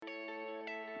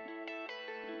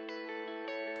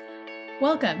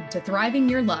Welcome to Thriving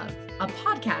Your Love, a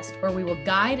podcast where we will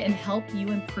guide and help you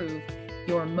improve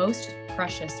your most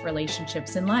precious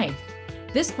relationships in life.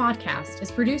 This podcast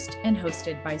is produced and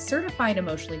hosted by certified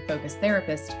emotionally focused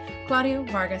therapist Claudio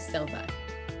Vargas Silva,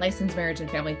 licensed marriage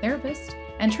and family therapist,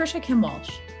 and Trisha Kim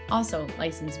Walsh, also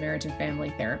licensed marriage and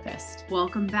family therapist.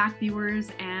 Welcome back, viewers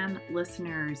and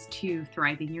listeners, to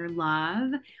Thriving Your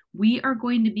Love. We are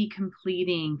going to be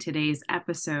completing today's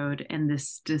episode and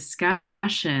this discussion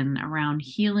around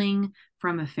healing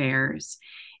from affairs.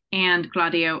 And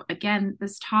Claudio, again,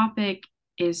 this topic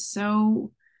is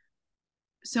so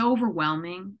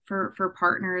overwhelming for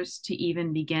partners to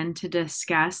even begin to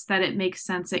discuss that it makes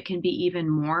sense it can be even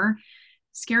more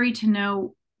scary to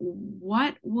know,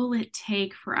 what will it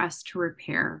take for us to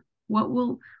repair? What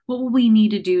will we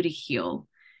need to do to heal?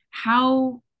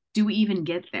 How do we even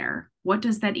get there? What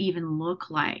does that even look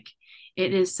like?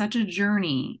 It is such a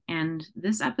journey. And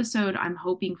this episode, I'm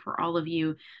hoping for all of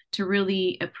you to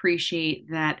really appreciate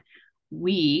that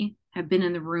we have been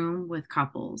in the room with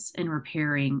couples and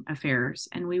repairing affairs.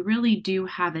 And we really do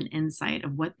have an insight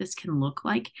of what this can look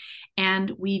like.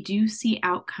 And we do see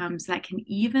outcomes that can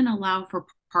even allow for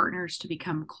partners to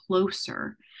become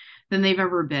closer than they've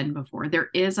ever been before. There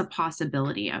is a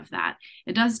possibility of that.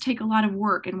 It does take a lot of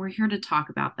work. And we're here to talk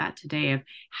about that today, of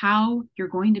how you're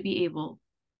going to be able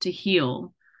to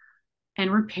heal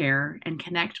and repair and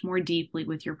connect more deeply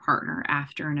with your partner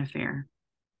after an affair.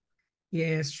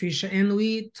 Yes, Trisha. And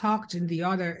we talked in the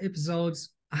other episodes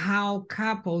how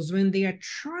couples, when they are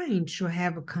trying to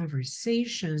have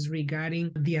conversations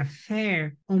regarding the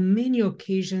affair, on many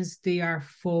occasions, they are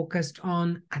focused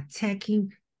on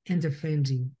attacking and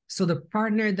defending. So the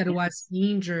partner that was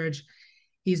injured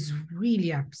is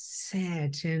really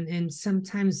upset and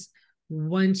sometimes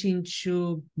wanting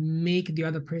to make the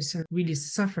other person really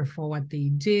suffer for what they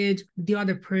did. The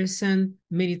other person,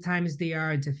 many times they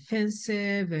are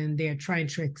defensive and they are trying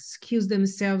to excuse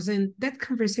themselves, and that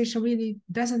conversation really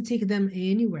doesn't take them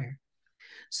anywhere.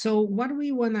 So what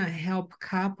we want to help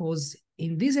couples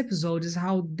in this episode is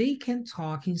how they can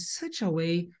talk in such a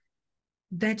way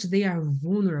that they are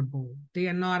vulnerable. They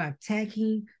are not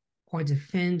attacking or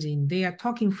defending. They are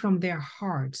talking from their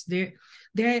hearts. They're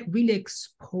really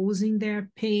exposing their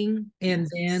pain. And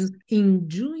then in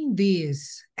doing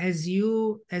this, as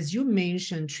you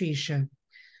mentioned, Trisha,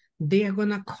 they are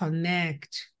gonna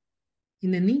connect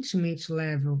in an intimate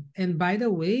level. And by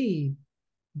the way,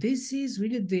 this is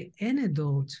really the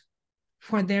antidote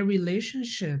for their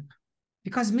relationship.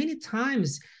 Because many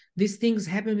times these things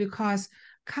happen because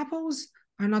couples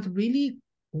are not really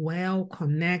well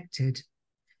connected.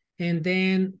 And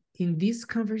then in these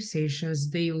conversations,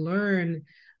 they learn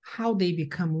how they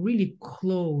become really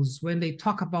close when they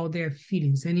talk about their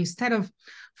feelings. And instead of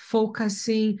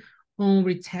focusing on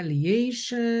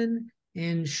retaliation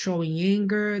and showing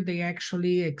anger, they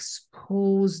actually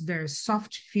expose their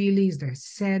soft feelings, their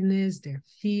sadness, their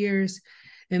fears.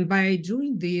 And by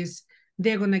doing this,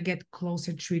 they're going to get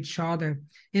closer to each other.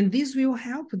 And this will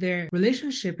help their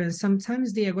relationship. And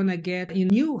sometimes they are going to get a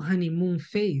new honeymoon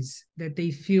phase that they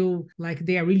feel like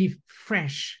they are really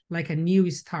fresh, like a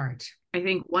new start. I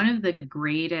think one of the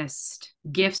greatest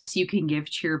gifts you can give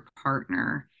to your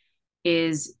partner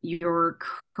is your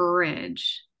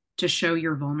courage to show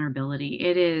your vulnerability.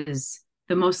 It is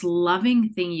the most loving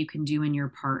thing you can do in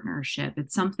your partnership.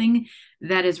 It's something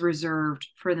that is reserved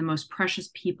for the most precious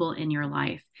people in your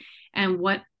life. And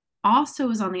what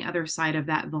also is on the other side of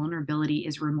that vulnerability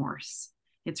is remorse.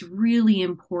 It's really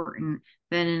important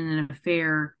that in an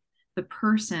affair, the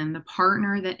person, the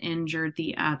partner that injured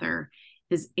the other,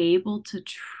 is able to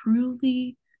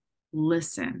truly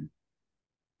listen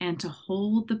and to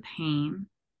hold the pain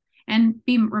and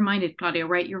be reminded, Claudia,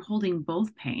 right? You're holding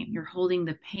both pain. You're holding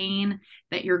the pain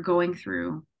that you're going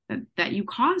through, that you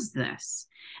caused this,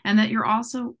 and that you're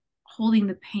also holding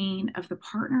the pain of the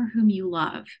partner whom you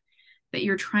love, that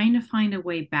you're trying to find a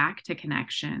way back to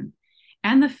connection,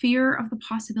 and the fear of the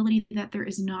possibility that there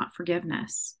is not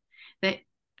forgiveness, that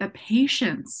the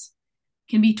patience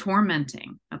can be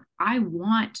tormenting. I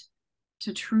want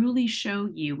to truly show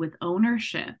you with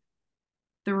ownership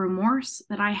the remorse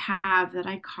that I have, that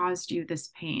I caused you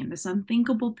this pain, this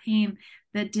unthinkable pain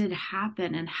that did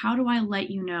happen. And how do I let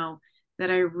you know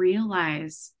that I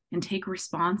realize and take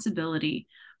responsibility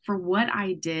for what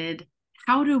I did?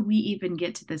 How do we even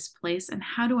get to this place? And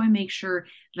how do I make sure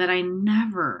that I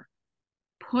never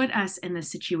put us in this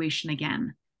situation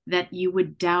again, that you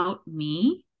would doubt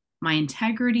me, my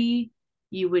integrity,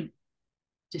 you would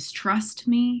distrust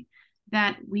me,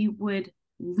 that we would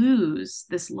lose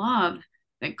this love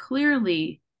that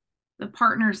clearly the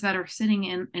partners that are sitting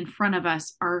in front of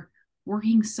us are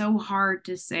working so hard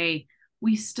to say,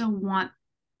 we still want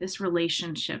this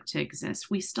relationship to exist.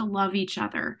 We still love each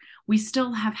other. We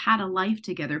still have had a life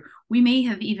together. We may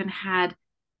have even had,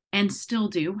 and still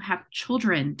do, have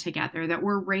children together that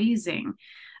we're raising.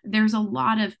 There's a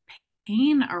lot of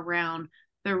pain around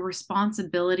the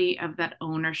responsibility of that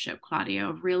ownership, Claudia,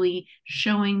 of really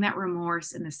showing that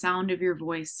remorse in the sound of your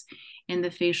voice, in the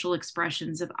facial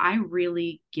expressions of, I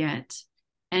really get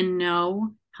and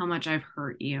know how much I've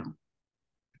hurt you.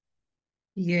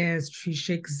 Yes,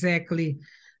 Trisha, exactly.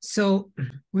 So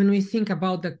when we think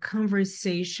about the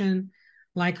conversation,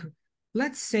 like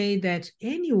let's say that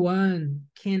anyone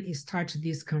can start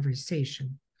this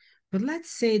conversation. But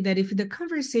let's say that if the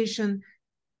conversation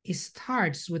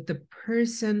starts with the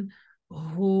person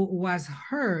who was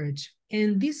hurt,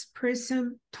 and this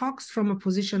person talks from a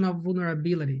position of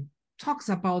vulnerability, talks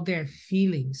about their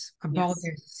feelings, about Yes.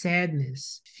 their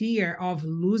sadness, fear of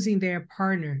losing their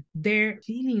partner, their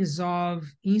feelings of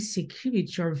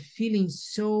insecurity or feeling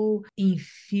so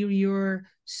inferior,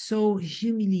 so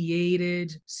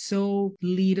humiliated, so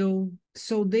little.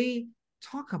 So they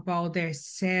talk about their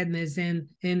sadness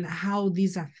and how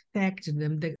this affected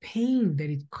them, the pain that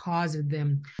it caused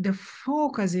them. The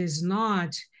focus is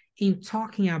not in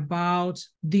talking about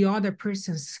the other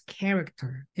person's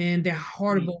character and the Right.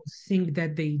 horrible thing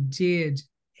that they did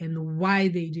and why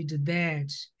they did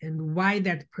that and why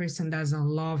that person doesn't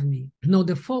love me. No,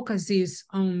 the focus is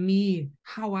on me,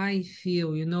 how I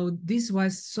feel. This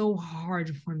was so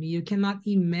hard for me. You cannot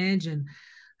imagine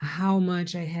how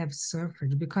much I have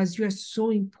suffered because you are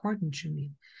so important to me.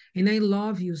 And I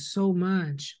love you so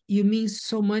much. You mean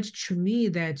so much to me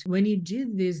that when you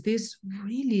did this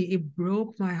really, it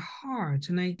broke my heart.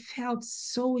 And I felt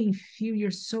so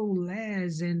inferior, so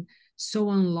less, and so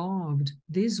unloved.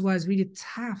 This was really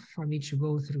tough for me to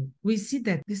go through. We see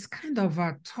that this kind of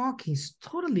talk is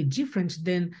totally different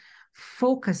than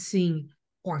focusing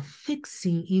or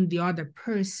fixing in the other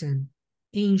person,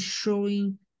 in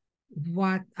showing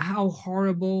how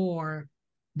horrible or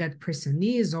that person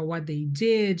is or what they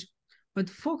did, but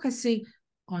focusing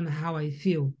on how I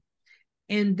feel.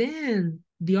 And then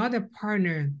the other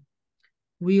partner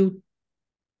will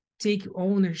take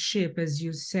ownership, as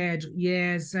you said.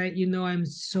 Yes, I'm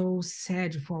so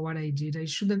sad for what I did. I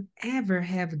shouldn't ever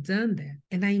have done that.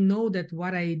 And I know that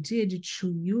what I did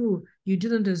to you, you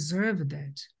didn't deserve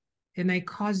that. And I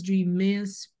caused you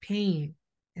immense pain.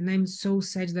 And I'm so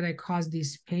sad that I caused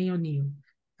this pain on you.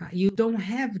 You don't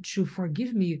have to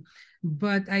forgive me,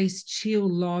 but I still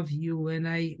love you and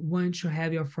I want to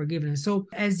have your forgiveness. So,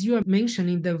 as you are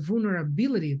mentioning, the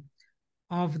vulnerability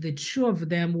of the two of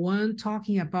them, one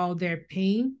talking about their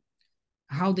pain,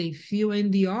 how they feel,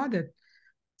 and the other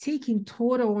taking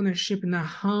total ownership in a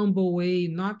humble way,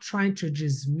 not trying to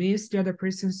dismiss the other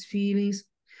person's feelings,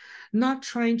 not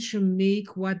trying to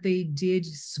make what they did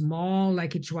small,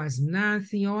 like it was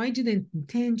nothing. Oh, I didn't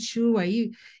intend to. I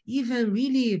even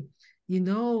really,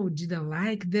 didn't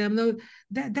like them. No,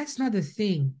 that's not the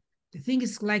thing. The thing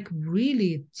is like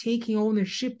really taking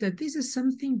ownership that this is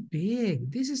something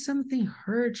big. This is something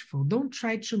hurtful. Don't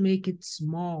try to make it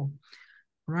small,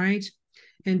 right?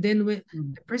 And then when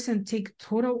Mm. the person take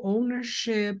total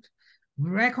ownership,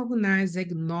 recognize,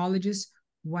 acknowledges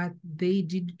what they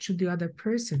did to the other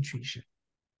person, Trisha.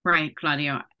 Right,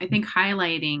 Claudio. I think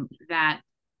highlighting that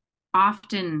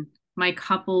often my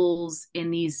couples in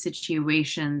these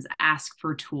situations ask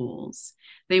for tools.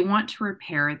 They want to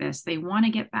repair this, they want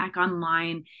to get back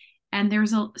online. And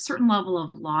there's a certain level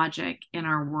of logic in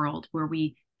our world where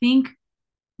we think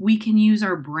we can use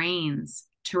our brains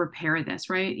to repair this,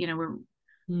 right?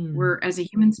 We're as a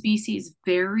human species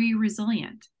very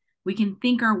resilient. We can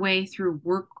think our way through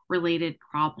work related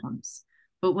problems.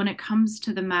 But when it comes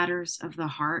to the matters of the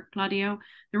heart, Claudio,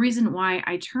 the reason why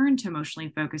I turn to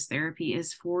emotionally focused therapy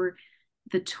is for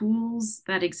the tools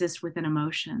that exist within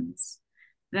emotions,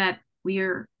 that we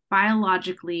are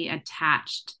biologically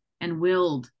attached and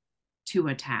willed to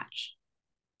attach.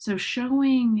 So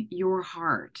showing your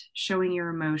heart, showing your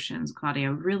emotions,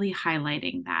 Claudia, really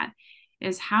highlighting that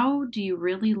is how do you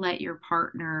really let your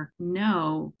partner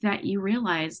know that you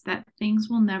realize that things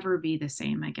will never be the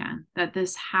same again, that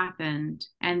this happened,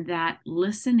 and that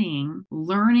listening,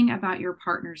 learning about your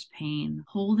partner's pain,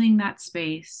 holding that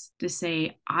space to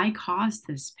say, I caused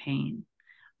this pain.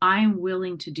 I'm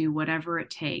willing to do whatever it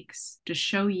takes to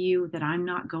show you that I'm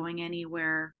not going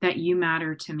anywhere, that you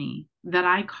matter to me, that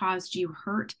I caused you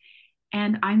hurt,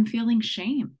 And I'm feeling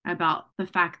shame about the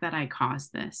fact that I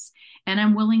caused this. And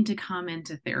I'm willing to come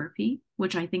into therapy,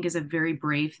 which I think is a very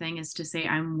brave thing, is to say,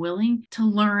 I'm willing to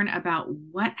learn about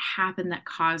what happened that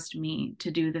caused me to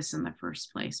do this in the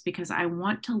first place, because I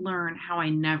want to learn how I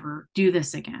never do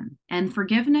this again. And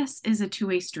forgiveness is a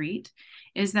two-way street,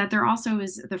 is that there also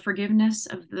is the forgiveness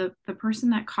of the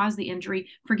person that caused the injury,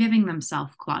 forgiving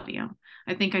themselves, Claudio.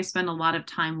 I think I spend a lot of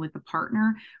time with a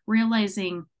partner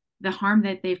realizing the harm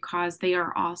that they've caused, they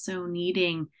are also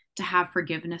needing to have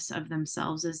forgiveness of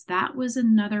themselves, as that was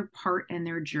another part in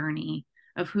their journey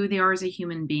of who they are as a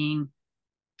human being,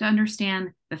 to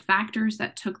understand the factors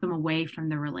that took them away from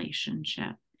the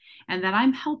relationship, and that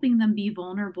I'm helping them be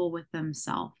vulnerable with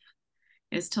themselves,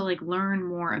 is to like learn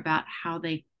more about how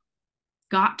they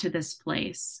got to this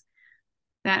place,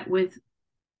 that with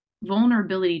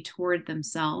vulnerability toward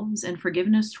themselves and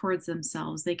forgiveness towards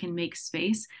themselves, they can make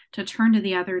space to turn to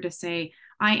the other to say,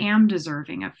 I am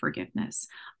deserving of forgiveness.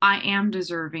 I am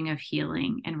deserving of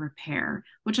healing and repair,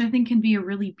 which I think can be a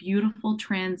really beautiful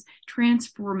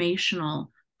transformational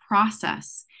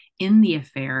process in the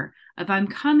affair of, I'm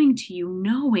coming to you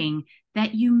knowing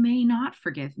that you may not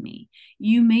forgive me.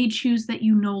 You may choose that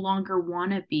you no longer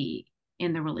want to be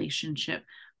in the relationship,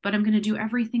 but I'm going to do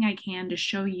everything I can to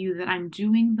show you that I'm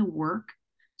doing the work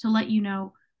to let you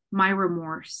know my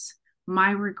remorse,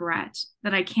 my regret,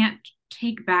 that I can't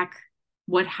take back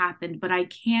what happened, but I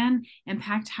can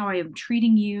impact how I am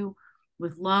treating you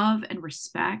with love and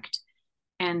respect,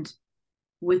 and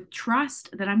with trust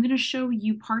that I'm going to show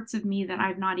you parts of me that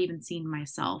I've not even seen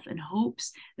myself, in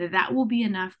hopes that that will be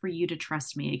enough for you to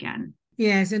trust me again.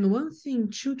 Yes, and one thing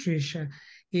too, Tricia,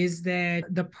 is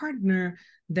that the partner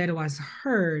that was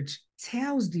hurt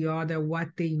tells the other what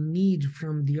they need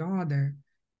from the other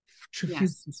to feel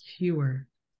Yes. secure,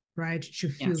 right? To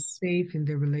feel Yes. safe in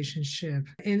the relationship.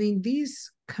 And in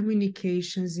these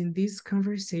communications, in these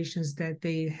conversations that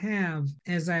they have,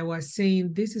 as I was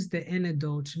saying, this is the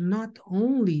antidote, not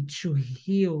only to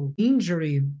heal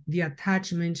injury, the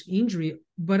attachment injury,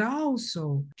 but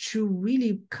also to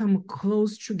really come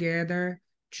close together,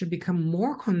 to become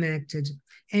more connected,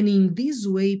 and in this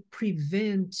way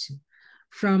prevent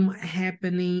from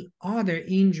happening other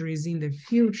injuries in the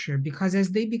future. Because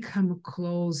as they become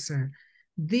closer,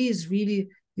 this really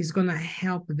is going to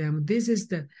help them. This is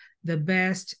the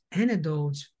best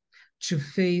antidote to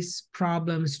face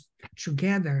problems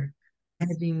together,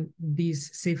 having this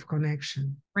safe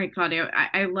connection. Right, Claudio.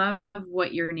 I love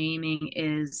what you're naming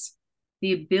is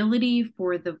the ability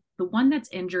for the one that's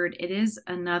injured. It is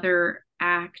another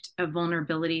act of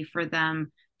vulnerability for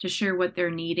them to share what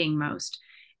they're needing most.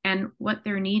 And what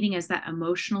they're needing is that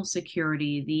emotional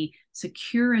security, the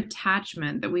secure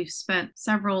attachment that we've spent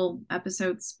several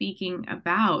episodes speaking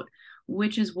about,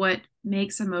 which is what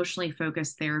makes emotionally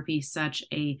focused therapy such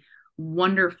a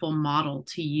wonderful model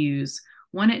to use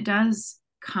when it does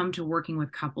come to working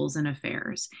with couples and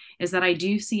affairs, is that I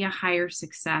do see a higher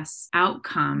success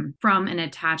outcome from an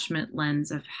attachment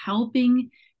lens of helping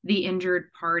the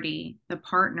injured party, the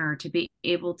partner, to be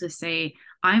able to say,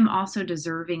 I'm also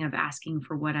deserving of asking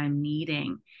for what I'm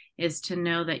needing, is to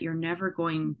know that you're not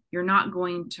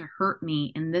going to hurt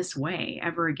me in this way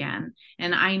ever again.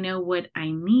 And I know what I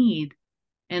need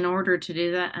in order to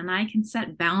do that. And I can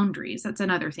set boundaries. That's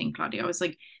another thing, Claudia. I was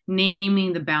like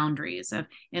naming the boundaries of,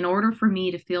 in order for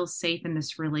me to feel safe in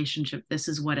this relationship, this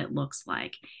is what it looks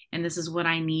like. And this is what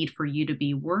I need for you to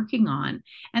be working on.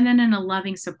 And then in a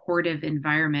loving, supportive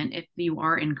environment, if you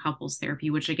are in couples therapy,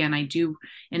 which again, I do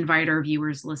invite our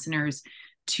viewers, listeners,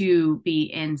 to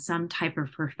be in some type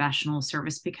of professional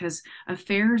service, because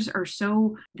affairs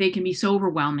they can be so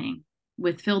overwhelming,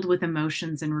 filled with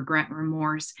emotions and regret and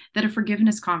remorse, that a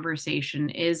forgiveness conversation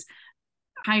is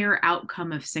higher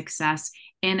outcome of success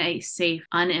in a safe,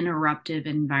 uninterrupted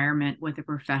environment with a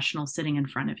professional sitting in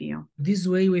front of you. This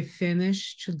way we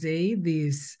finish today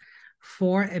these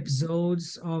 4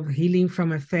 episodes of Healing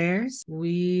from Affairs.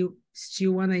 We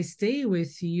still want to stay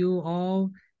with you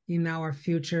all in our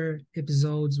future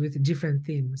episodes with different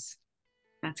themes.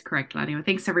 That's correct, Claudio.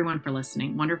 Thanks everyone for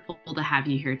listening. Wonderful to have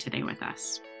you here today with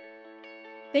us.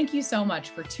 Thank you so much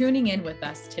for tuning in with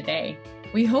us today.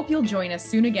 We hope you'll join us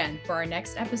soon again for our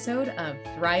next episode of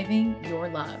Thriving Your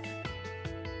Love.